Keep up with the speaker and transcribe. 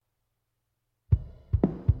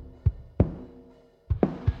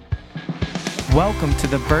Welcome to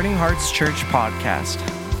the Burning Hearts Church podcast.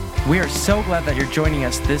 We are so glad that you're joining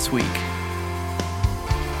us this week.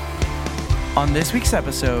 On this week's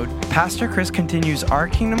episode, Pastor Chris continues our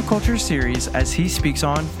Kingdom Culture series as he speaks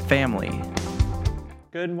on family.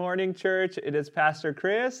 Good morning, church. It is Pastor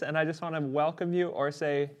Chris, and I just want to welcome you or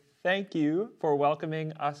say thank you for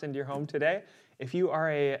welcoming us into your home today. If you are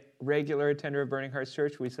a regular attender of Burning Hearts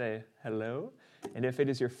Church, we say hello. And if it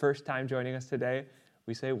is your first time joining us today,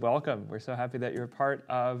 we say welcome. We're so happy that you're a part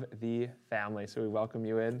of the family. So we welcome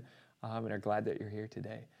you in and are glad that you're here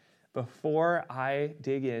today. Before I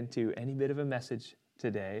dig into any bit of a message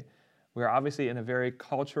today, we're obviously in a very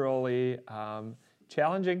culturally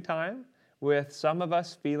challenging time, with some of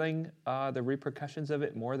us feeling the repercussions of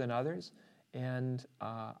it more than others. And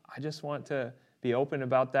I just want to be open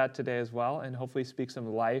about that today as well, and hopefully speak some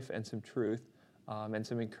life and some truth and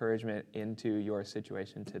some encouragement into your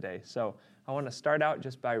situation today. So I want to start out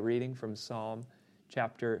just by reading from Psalm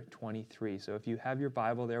chapter 23. So if you have your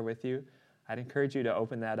Bible there with you, I'd encourage you to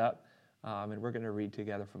open that up, and we're going to read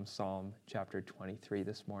together from Psalm chapter 23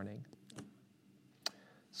 this morning.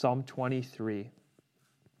 Psalm 23.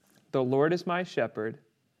 The Lord is my shepherd,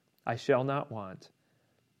 I shall not want.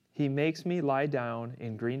 He makes me lie down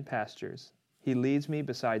in green pastures. He leads me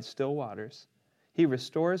beside still waters. He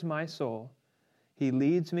restores my soul. He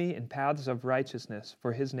leads me in paths of righteousness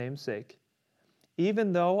for his name's sake.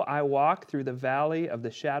 Even though I walk through the valley of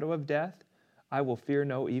the shadow of death, I will fear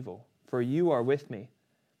no evil, for you are with me.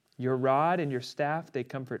 Your rod and your staff, they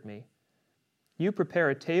comfort me. You prepare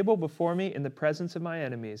a table before me in the presence of my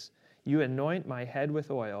enemies. You anoint my head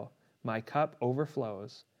with oil. My cup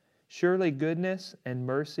overflows. Surely goodness and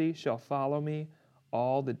mercy shall follow me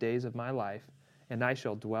all the days of my life, and I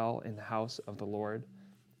shall dwell in the house of the Lord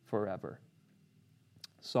forever.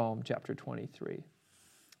 Psalm chapter 23.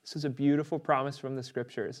 This is a beautiful promise from the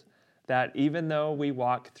scriptures that even though we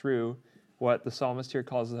walk through what the psalmist here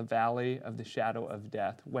calls the valley of the shadow of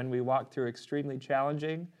death, when we walk through extremely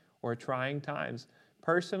challenging or trying times,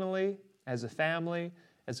 personally, as a family,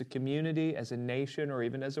 as a community, as a nation, or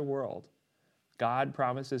even as a world, God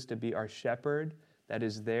promises to be our shepherd that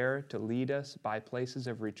is there to lead us by places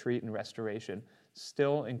of retreat and restoration,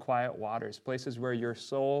 still and quiet waters, places where your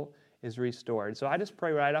soul is restored. So I just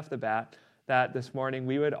pray right off the bat that this morning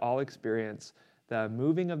we would all experience the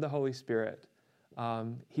moving of the Holy Spirit.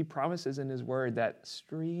 He promises in his word that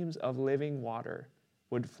streams of living water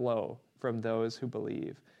would flow from those who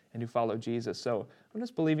believe and who follow Jesus. So I'm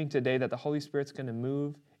just believing today that the Holy Spirit's going to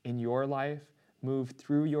move in your life, move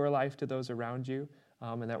through your life to those around you,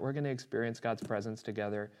 and that we're going to experience God's presence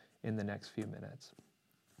together in the next few minutes.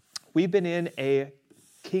 We've been in a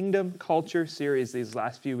Kingdom Culture series these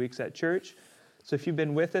last few weeks at church. So if you've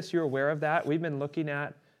been with us, you're aware of that. We've been looking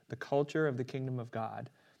at the culture of the kingdom of God.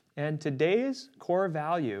 And today's core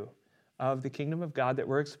value of the kingdom of God that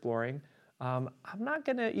we're exploring, I'm not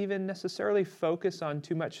going to even necessarily focus on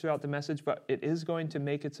too much throughout the message, but it is going to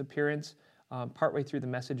make its appearance partway through the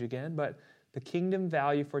message again. But the kingdom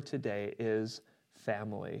value for today is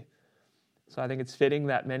family. So I think it's fitting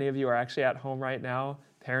that many of you are actually at home right now,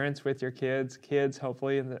 parents with your kids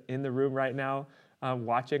hopefully in the room right now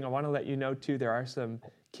watching. I want to let you know too, there are some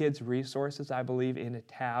kids resources, I believe, in a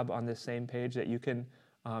tab on this same page that you can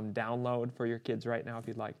download for your kids right now if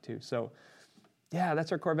you'd like to. So yeah,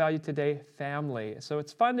 that's our core value today, family. So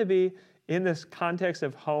it's fun to be in this context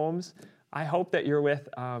of homes. I hope that you're with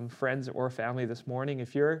friends or family this morning.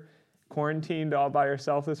 If you're quarantined all by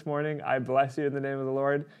yourself this morning, I bless you in the name of the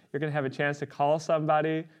Lord. You're going to have a chance to call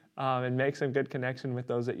somebody and make some good connection with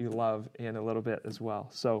those that you love in a little bit as well.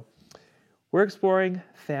 So we're exploring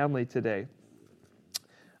family today.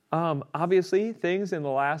 Obviously, things in the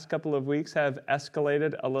last couple of weeks have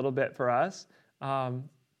escalated a little bit for us. I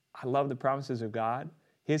love the promises of God.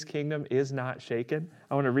 His kingdom is not shaken.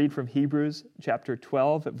 I want to read from Hebrews chapter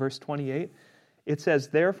 12 at verse 28. It says,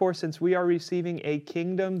 "Therefore, since we are receiving a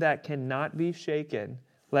kingdom that cannot be shaken,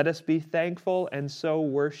 let us be thankful and so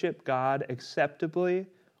worship God acceptably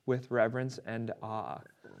with reverence and awe."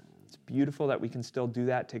 It's beautiful that we can still do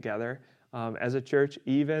that together as a church,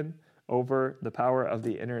 even over the power of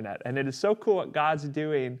the internet. And it is so cool what God's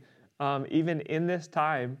doing, even in this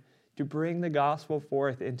time, to bring the gospel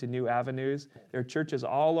forth into new avenues. There are churches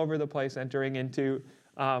all over the place entering into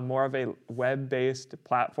more of a web-based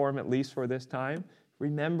platform, at least for this time.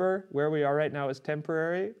 Remember, where we are right now is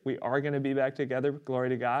temporary. We are going to be back together, glory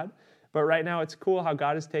to God. But right now, it's cool how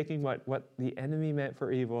God is taking what the enemy meant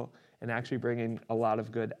for evil and actually bringing a lot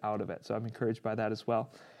of good out of it. So I'm encouraged by that as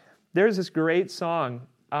well. There's this great song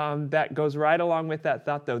that goes right along with that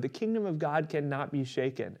thought, though. The kingdom of God cannot be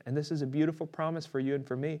shaken. And this is a beautiful promise for you and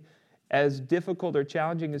for me. as difficult or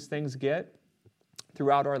challenging as things get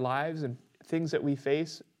throughout our lives and things that we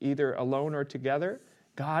face either alone or together,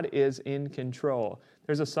 God is in control.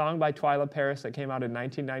 There's a song by Twyla Paris that came out in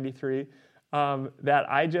 1993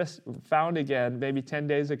 that I just found again maybe 10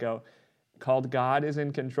 days ago called God is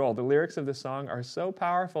in Control. The lyrics of the song are so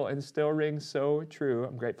powerful and still ring so true.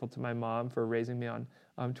 I'm grateful to my mom for raising me on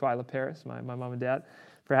Twyla Paris, my mom and dad,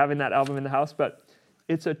 for having that album in the house. But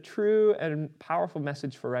it's a true and powerful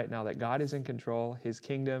message for right now that God is in control. His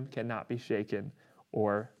kingdom cannot be shaken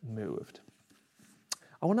or moved.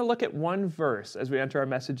 I want to look at one verse as we enter our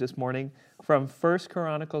message this morning from 1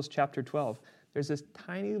 Chronicles chapter 12. There's this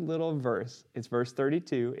tiny little verse, it's verse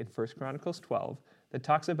 32 in 1 Chronicles 12, that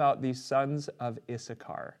talks about the sons of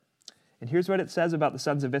Issachar. And here's what it says about the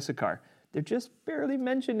sons of Issachar. They're just barely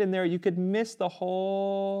mentioned in there. You could miss the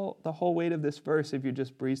whole weight of this verse if you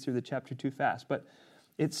just breeze through the chapter too fast. But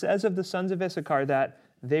it says of the sons of Issachar that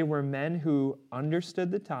they were men who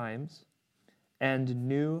understood the times and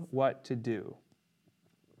knew what to do.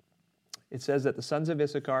 It says that the sons of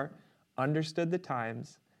Issachar understood the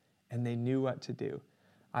times and they knew what to do.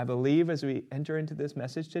 I believe as we enter into this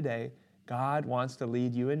message today, God wants to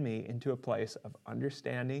lead you and me into a place of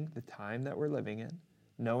understanding the time that we're living in,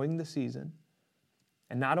 knowing the season,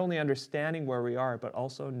 and not only understanding where we are, but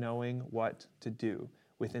also knowing what to do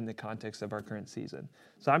within the context of our current season.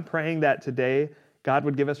 So I'm praying that today God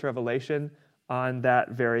would give us revelation on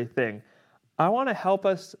that very thing. I want to help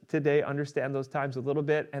us today understand those times a little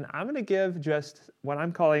bit, and I'm going to give just what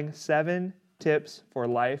I'm calling 7 tips for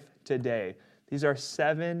life today. These are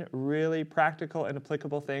 7 really practical and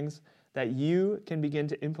applicable things that you can begin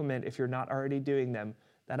to implement if you're not already doing them,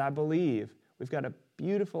 that I believe we've got a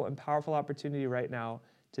beautiful and powerful opportunity right now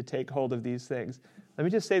to take hold of these things. Let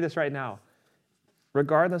me just say this right now.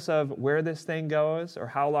 Regardless of where this thing goes or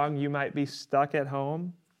how long you might be stuck at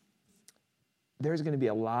home, there's going to be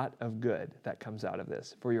a lot of good that comes out of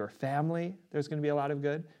this. For your family, there's going to be a lot of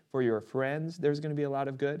good. For your friends, there's going to be a lot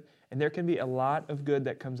of good. And there can be a lot of good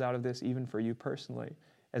that comes out of this even for you personally.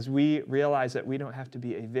 As we realize that we don't have to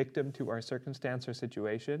be a victim to our circumstance or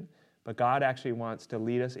situation, but God actually wants to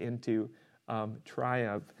lead us into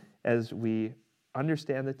triumph as we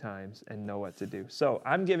understand the times and know what to do. So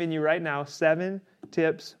I'm giving you right now 7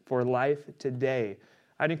 tips for life today.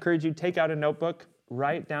 I'd encourage you to take out a notebook,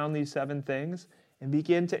 write down these 7 things, and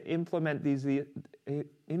begin to implement these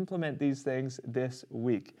things this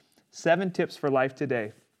week. 7 tips for life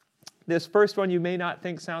today. This first one you may not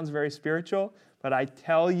think sounds very spiritual, but I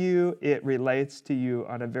tell you it relates to you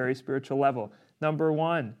on a very spiritual level. Number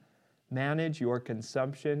 1, manage your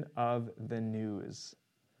consumption of the news.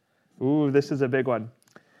 Ooh, this is a big one.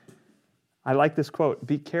 I like this quote.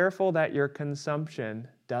 Be careful that your consumption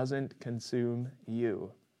doesn't consume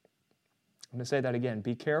you. I'm going to say that again.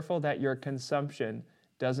 Be careful that your consumption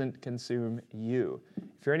doesn't consume you.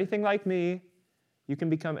 If you're anything like me, you can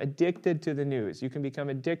become addicted to the news. You can become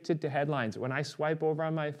addicted to headlines. When I swipe over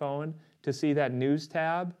on my phone to see that news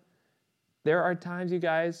tab, there are times, you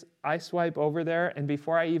guys, I swipe over there, and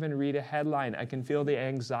before I even read a headline, I can feel the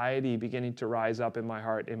anxiety beginning to rise up in my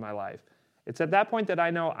heart, in my life. It's at that point that I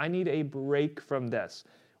know I need a break from this.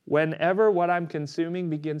 Whenever what I'm consuming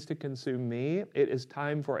begins to consume me, it is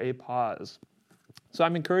time for a pause. So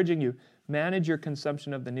I'm encouraging you, manage your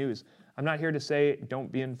consumption of the news. I'm not here to say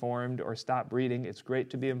don't be informed or stop reading. It's great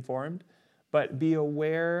to be informed, but be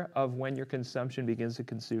aware of when your consumption begins to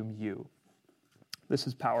consume you. This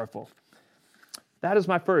is powerful. That is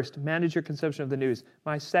my first, manage your consumption of the news.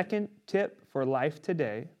 My second tip for life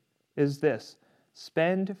today is this: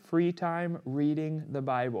 spend free time reading the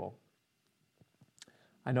Bible.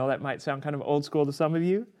 I know that might sound kind of old school to some of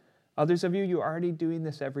you. Others of you, you're already doing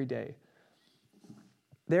this every day.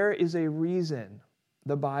 There is a reason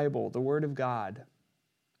the Bible, the Word of God,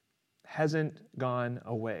 hasn't gone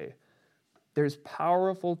away. There's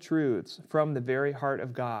powerful truths from the very heart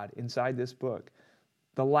of God inside this book.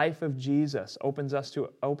 The life of Jesus opens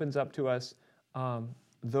up to us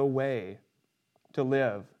the way to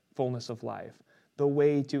live fullness of life, the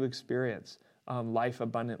way to experience life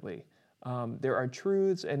abundantly. There are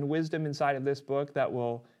truths and wisdom inside of this book that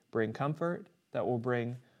will bring comfort, that will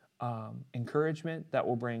bring encouragement, that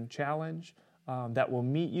will bring challenge, that will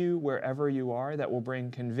meet you wherever you are, that will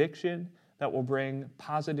bring conviction, that will bring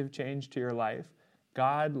positive change to your life.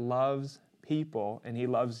 God loves people and He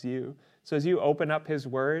loves you. So as you open up His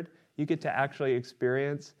Word, you get to actually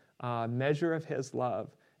experience a measure of His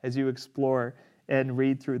love as you explore and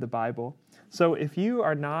read through the Bible. So if you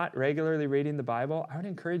are not regularly reading the Bible, I would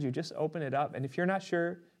encourage you, just open it up. And if you're not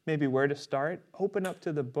sure maybe where to start, open up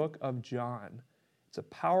to the book of John. It's a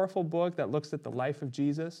powerful book that looks at the life of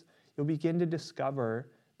Jesus. you'll begin to discover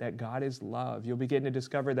that God is love. You'll begin to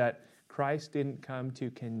discover that Christ didn't come to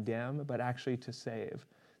condemn, but actually to save.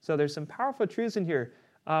 So there's some powerful truths in here.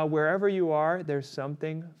 Wherever you are, there's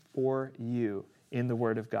something for you in the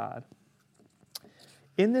Word of God.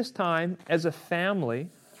 In this time, as a family,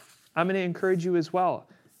 I'm going to encourage you as well.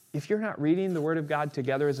 If you're not reading the Word of God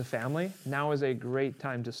together as a family, now is a great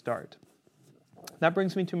time to start. That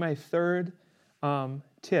brings me to my third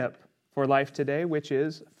tip for life today, which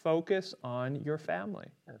is focus on your family.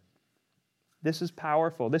 This is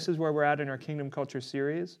powerful. This is where we're at in our Kingdom Culture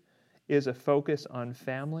series, is a focus on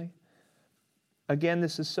family. Again,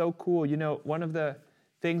 this is so cool. You know, one of the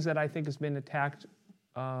things that I think has been attacked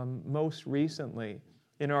most recently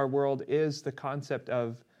in our world is the concept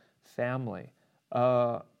of family.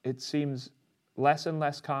 It seems less and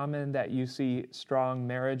less common that you see strong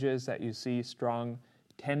marriages, that you see strong,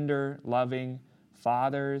 tender, loving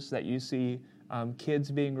fathers, that you see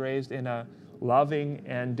kids being raised in a loving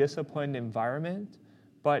and disciplined environment.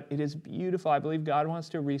 But it is beautiful. I believe God wants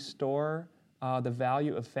to restore the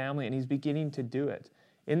value of family, and He's beginning to do it.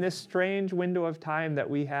 In this strange window of time that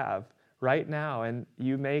we have right now, and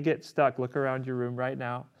you may get stuck, look around your room right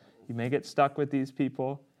now, you may get stuck with these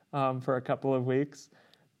people for a couple of weeks.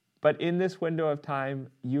 But in this window of time,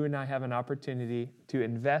 you and I have an opportunity to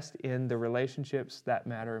invest in the relationships that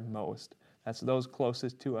matter most. That's those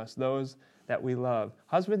closest to us, those that we love.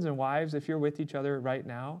 Husbands and wives, if you're with each other right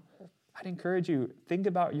now, I'd encourage you, think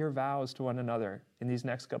about your vows to one another in these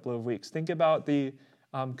next couple of weeks. Think about the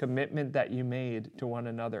commitment that you made to one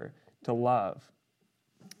another to love,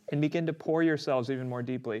 and begin to pour yourselves even more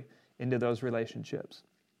deeply into those relationships.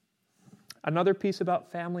 Another piece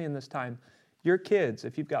about family in this time, your kids,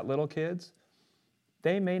 if you've got little kids,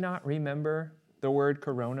 they may not remember the word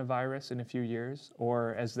coronavirus in a few years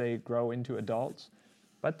or as they grow into adults,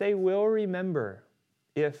 but they will remember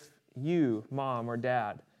if you, mom or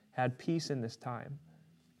dad, had peace in this time.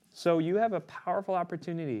 So you have a powerful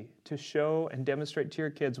opportunity to show and demonstrate to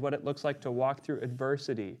your kids what it looks like to walk through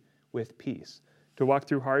adversity with peace, to walk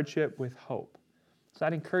through hardship with hope. So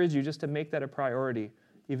I'd encourage you just to make that a priority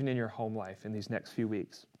even in your home life in these next few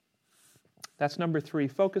weeks. That's number 3,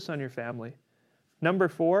 focus on your family. Number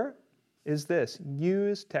 4 is this,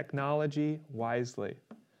 use technology wisely.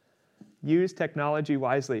 Use technology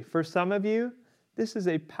wisely. For some of you, this is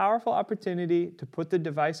a powerful opportunity to put the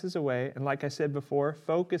devices away and, like I said before,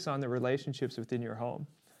 focus on the relationships within your home.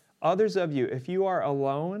 Others of you, if you are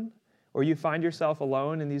alone or you find yourself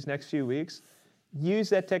alone in these next few weeks, use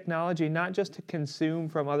that technology not just to consume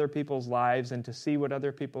from other people's lives and to see what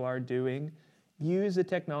other people are doing. Use the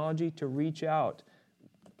technology to reach out.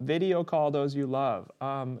 Video call those you love.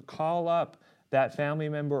 Call up that family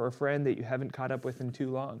member or friend that you haven't caught up with in too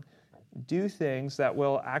long. Do things that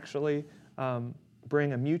will actually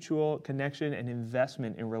bring a mutual connection and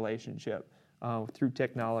investment in relationship through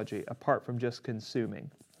technology, apart from just consuming.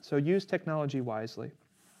 So use technology wisely.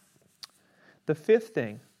 The 5th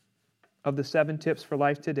thing of the 7 tips for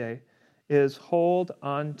life today is hold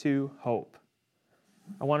on to hope.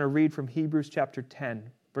 I want to read from Hebrews chapter 10,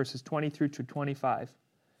 verses 20 through to 25.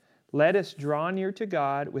 Let us draw near to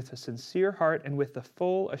God with a sincere heart and with the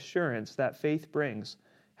full assurance that faith brings,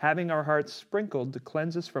 having our hearts sprinkled to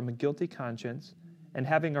cleanse us from a guilty conscience, and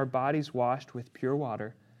having our bodies washed with pure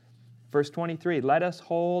water. Verse 23, let us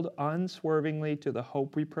hold unswervingly to the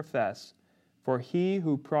hope we profess, for He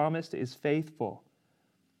who promised is faithful.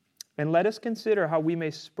 And let us consider how we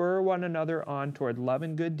may spur one another on toward love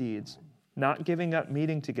and good deeds, not giving up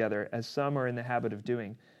meeting together as some are in the habit of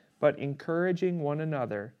doing, but encouraging one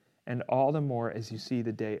another, and all the more as you see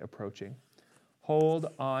the day approaching. Hold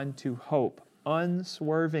on to hope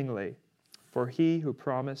unswervingly, for He who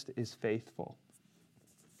promised is faithful.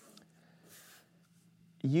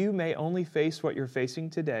 You may only face what you're facing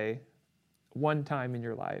today one time in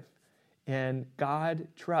your life, and God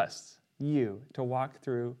trusts you to walk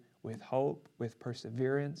through with hope, with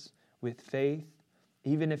perseverance, with faith.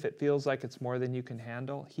 Even if it feels like it's more than you can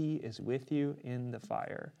handle, He is with you in the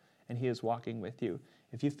fire, and He is walking with you.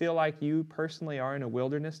 If you feel like you personally are in a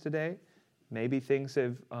wilderness today, maybe things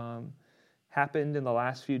have happened in the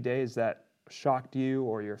last few days that shocked you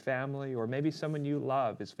or your family, or maybe someone you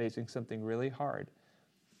love is facing something really hard,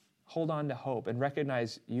 hold on to hope and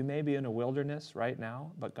recognize you may be in a wilderness right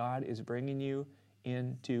now, but God is bringing you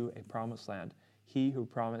into a promised land. He who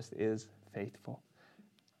promised is faithful.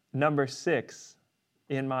 Number 6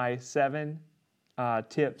 in my 7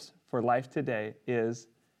 tips for life today is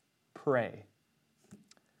pray.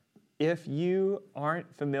 If you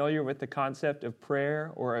aren't familiar with the concept of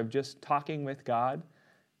prayer or of just talking with God,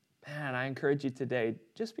 man, I encourage you today,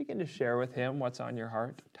 just begin to share with him what's on your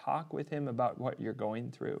heart. Talk with him about what you're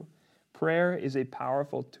going through. Prayer is a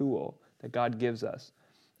powerful tool that God gives us.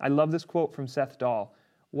 I love this quote from Seth Dahl.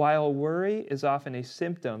 While worry is often a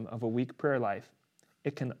symptom of a weak prayer life,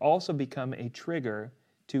 it can also become a trigger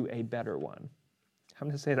to a better one. I'm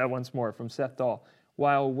going to say that once more from Seth Dahl.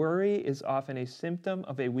 While worry is often a symptom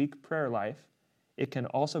of a weak prayer life, it can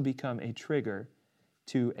also become a trigger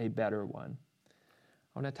to a better one.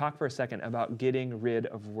 I want to talk for a second about getting rid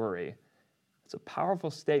of worry. It's a powerful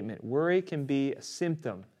statement. Worry can be a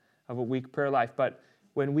symptom of a weak prayer life, but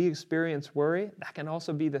when we experience worry, that can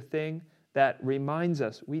also be the thing that reminds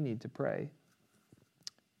us we need to pray.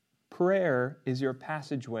 Prayer is your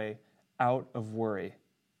passageway out of worry.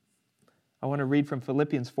 I want to read from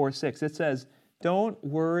Philippians 4:6. It says, "Don't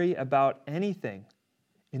worry about anything.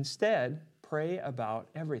 Instead, pray about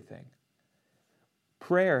everything."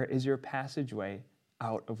 Prayer is your passageway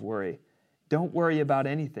out of worry. Don't worry about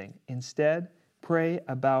anything. Instead, pray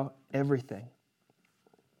about everything.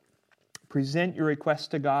 Present your requests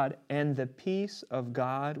to God, and the peace of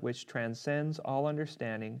God, which transcends all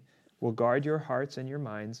understanding, will guard your hearts and your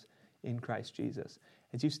minds in Christ Jesus.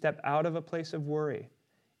 As you step out of a place of worry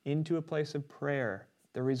into a place of prayer,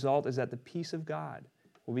 the result is that the peace of God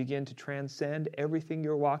will begin to transcend everything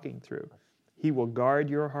you're walking through. He will guard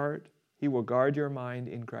your heart. He will guard your mind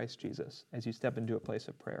in Christ Jesus as you step into a place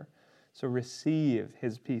of prayer. So receive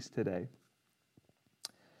his peace today.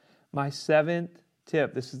 My seventh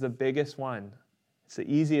tip, this is the biggest one. It's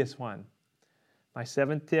the easiest one. My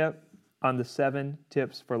seventh tip on the 7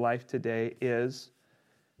 tips for life today is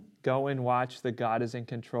go and watch the God is in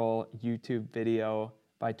Control YouTube video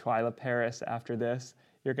by Twyla Paris after this.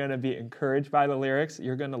 You're going to be encouraged by the lyrics.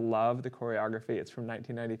 You're going to love the choreography. It's from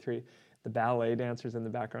 1993. The ballet dancers in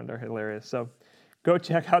the background are hilarious. So go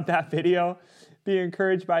check out that video. Be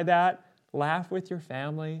encouraged by that. Laugh with your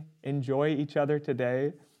family. Enjoy each other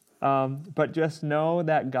today. But just know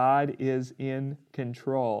that God is in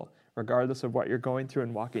control, regardless of what you're going through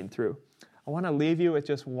and walking through. I want to leave you with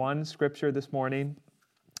just one scripture this morning.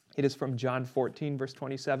 It is from John 14, verse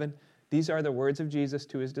 27. These are the words of Jesus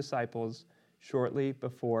to his disciples shortly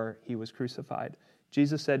before he was crucified.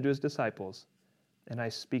 Jesus said to his disciples, and I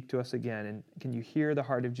speak to us again, and can you hear the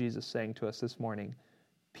heart of Jesus saying to us this morning,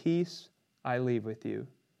 "Peace I leave with you.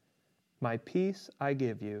 My peace I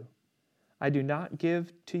give you. I do not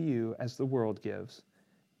give to you as the world gives.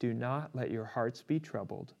 Do not let your hearts be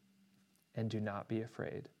troubled, and do not be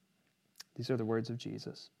afraid." These are the words of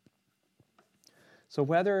Jesus. So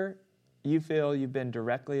whether you feel you've been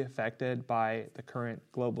directly affected by the current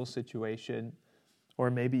global situation,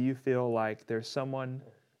 or maybe you feel like there's someone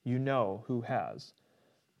you know who has,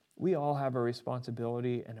 we all have a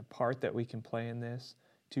responsibility and a part that we can play in this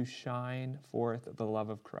to shine forth the love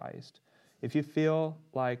of Christ. If you feel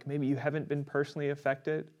like maybe you haven't been personally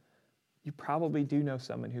affected, you probably do know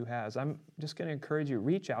someone who has. I'm just going to encourage you,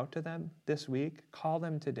 reach out to them this week, call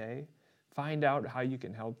them today, find out how you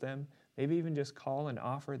can help them, maybe even just call and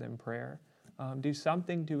offer them prayer. Do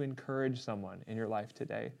something to encourage someone in your life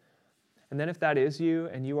today. And then if that is you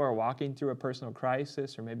and you are walking through a personal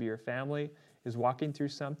crisis, or maybe your family is walking through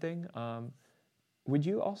something, would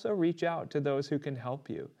you also reach out to those who can help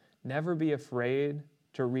you? Never be afraid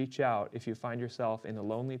to reach out if you find yourself in a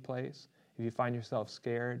lonely place, if you find yourself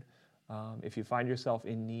scared, if you find yourself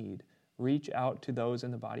in need. Reach out to those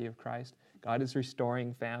in the body of Christ. God is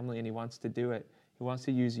restoring family, and he wants to do it. He wants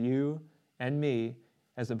to use you and me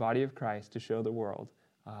as the body of Christ to show the world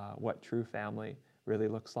what true family really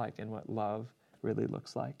looks like and what love really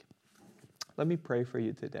looks like. Let me pray for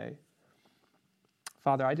you today.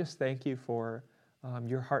 Father, I just thank you for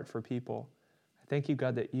your heart for people. I thank you,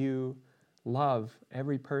 God, that you love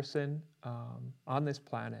every person on this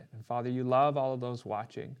planet. And Father, you love all of those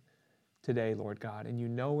watching today, Lord God, and you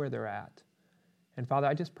know where they're at. And Father,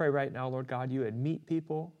 I just pray right now, Lord God, you would meet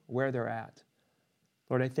people where they're at.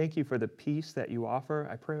 Lord, I thank you for the peace that you offer.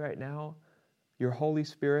 I pray right now your Holy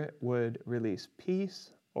Spirit would release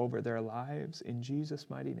peace over their lives in Jesus'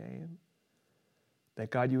 mighty name. That,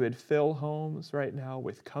 God, you would fill homes right now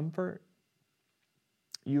with comfort.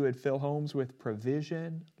 You would fill homes with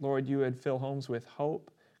provision. Lord, you would fill homes with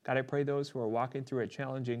hope. God, I pray those who are walking through a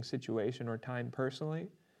challenging situation or time personally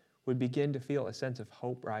would begin to feel a sense of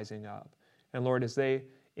hope rising up. And Lord, as they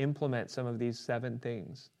implement some of these 7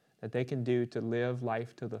 things that they can do to live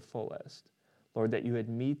life to the fullest, Lord, that you would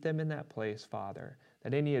meet them in that place, Father,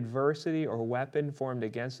 that any adversity or weapon formed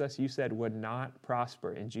against us, you said, would not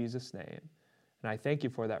prosper in Jesus' name. And I thank you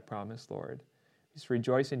for that promise, Lord. Just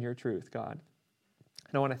rejoice in your truth, God.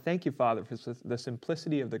 And I want to thank you, Father, for the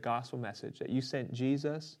simplicity of the gospel message, that you sent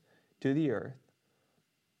Jesus to the earth.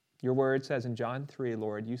 Your word says in John 3,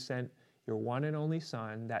 Lord, you sent your one and only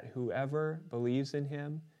Son, that whoever believes in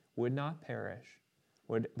him would not perish,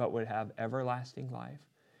 but would have everlasting life.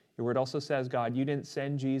 Your word also says, God, you didn't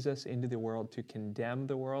send Jesus into the world to condemn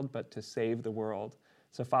the world, but to save the world.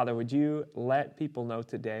 So, Father, would you let people know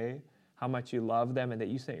today how much you love them and that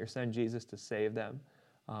you sent your Son Jesus to save them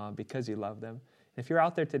because you love them. And if you're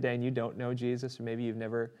out there today and you don't know Jesus, or maybe you've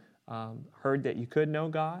never heard that you could know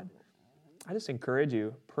God, I just encourage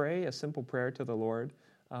you, pray a simple prayer to the Lord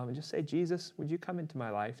and just say, Jesus, would you come into my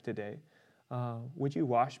life today? Would you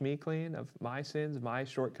wash me clean of my sins, my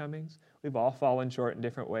shortcomings? We've all fallen short in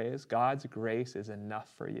different ways. God's grace is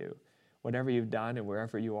enough for you. Whatever you've done and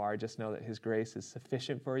wherever you are, just know that his grace is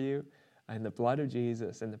sufficient for you. And the blood of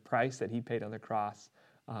Jesus and the price that he paid on the cross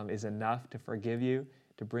is enough to forgive you,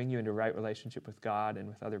 to bring you into right relationship with God and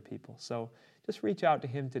with other people. So just reach out to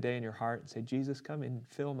him today in your heart and say, Jesus, come and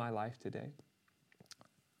fill my life today.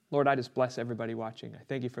 Lord, I just bless everybody watching. I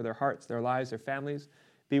thank you for their hearts, their lives, their families.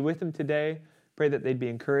 Be with them today. Pray that they'd be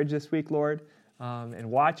encouraged this week, Lord, and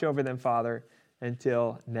watch over them, Father,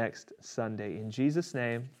 until next Sunday. In Jesus'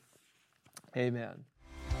 name, amen.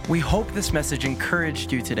 We hope this message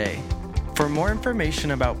encouraged you today. For more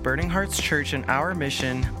information about Burning Hearts Church and our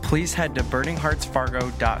mission, please head to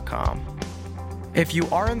burningheartsfargo.com. If you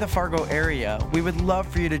are in the Fargo area, we would love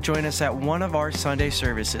for you to join us at one of our Sunday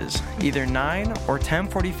services, either 9 or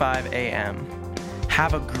 10:45 a.m.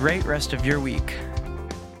 Have a great rest of your week.